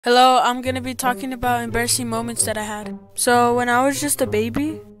Hello, I'm gonna be talking about embarrassing moments that I had. So, when I was just a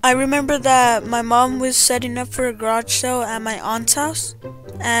baby, I remember that my mom was setting up for a garage sale at my aunt's house,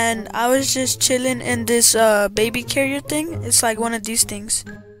 and I was just chilling in this baby carrier thing. It's like one of these things.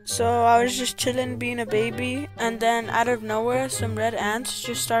 So, I was just chilling being a baby, and then out of nowhere, some red ants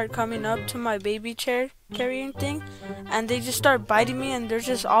just start coming up to my baby chair carrying thing, and they just start biting me, and they're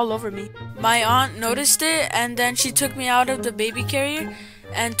just all over me. My aunt noticed it, and then she took me out of the baby carrier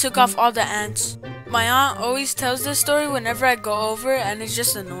and took off all the ants. My aunt always tells this story whenever I go over, and it's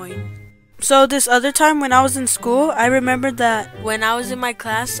just annoying. So this other time when I was in school, I remember that when I was in my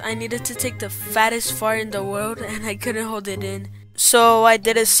class, I needed to take the fattest fart in the world and I couldn't hold it in. So I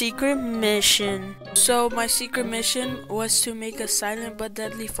did a secret mission. So my secret mission was to make a silent but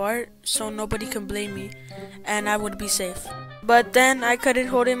deadly fart so nobody can blame me and I would be safe. But then I couldn't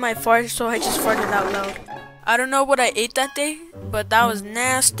hold in my fart, so I just farted out loud. I don't know what I ate that day, but that was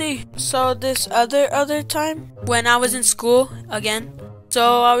nasty. So this other time, when I was in school again,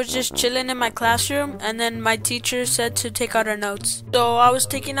 so I was just chilling in my classroom, and then my teacher said to take out our notes. So I was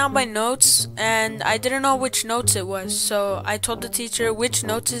taking out my notes, and I didn't know which notes it was. So I told the teacher, which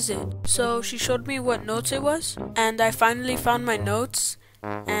notes is it? So she showed me what notes it was, and I finally found my notes.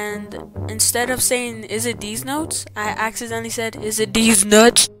 And instead of saying, is it these notes? I accidentally said, is it these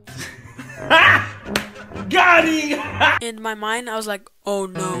nuts? Got him! In my mind, I was like, oh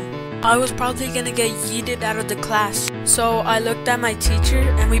no. I was probably gonna get yeeted out of the class. So I looked at my teacher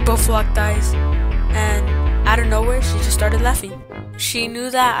and we both locked eyes. And out of nowhere, she just started laughing. She knew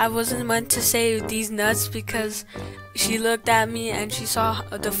that I wasn't meant to say these nuts because she looked at me and she saw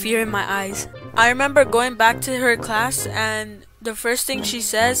the fear in my eyes. I remember going back to her class and the first thing she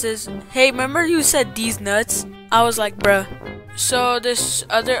says is, hey, remember you said these nuts? I was like, bruh. So this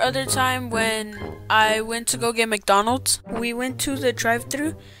other time when I went to go get McDonald's, we went to the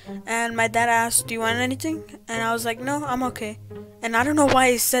drive-thru and my dad asked, do you want anything? And I was like, no, I'm okay. And I don't know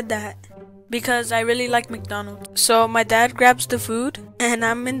why he said that, because I really like McDonald's. So my dad grabs the food and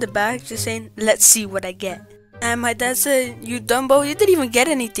I'm in the back just saying, let's see what I get. And my dad said, you Dumbo, you didn't even get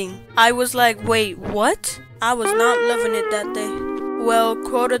anything. I was like, wait, what? I was not loving it that day. Well,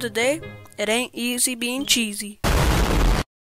 quote of the day, it ain't easy being cheesy.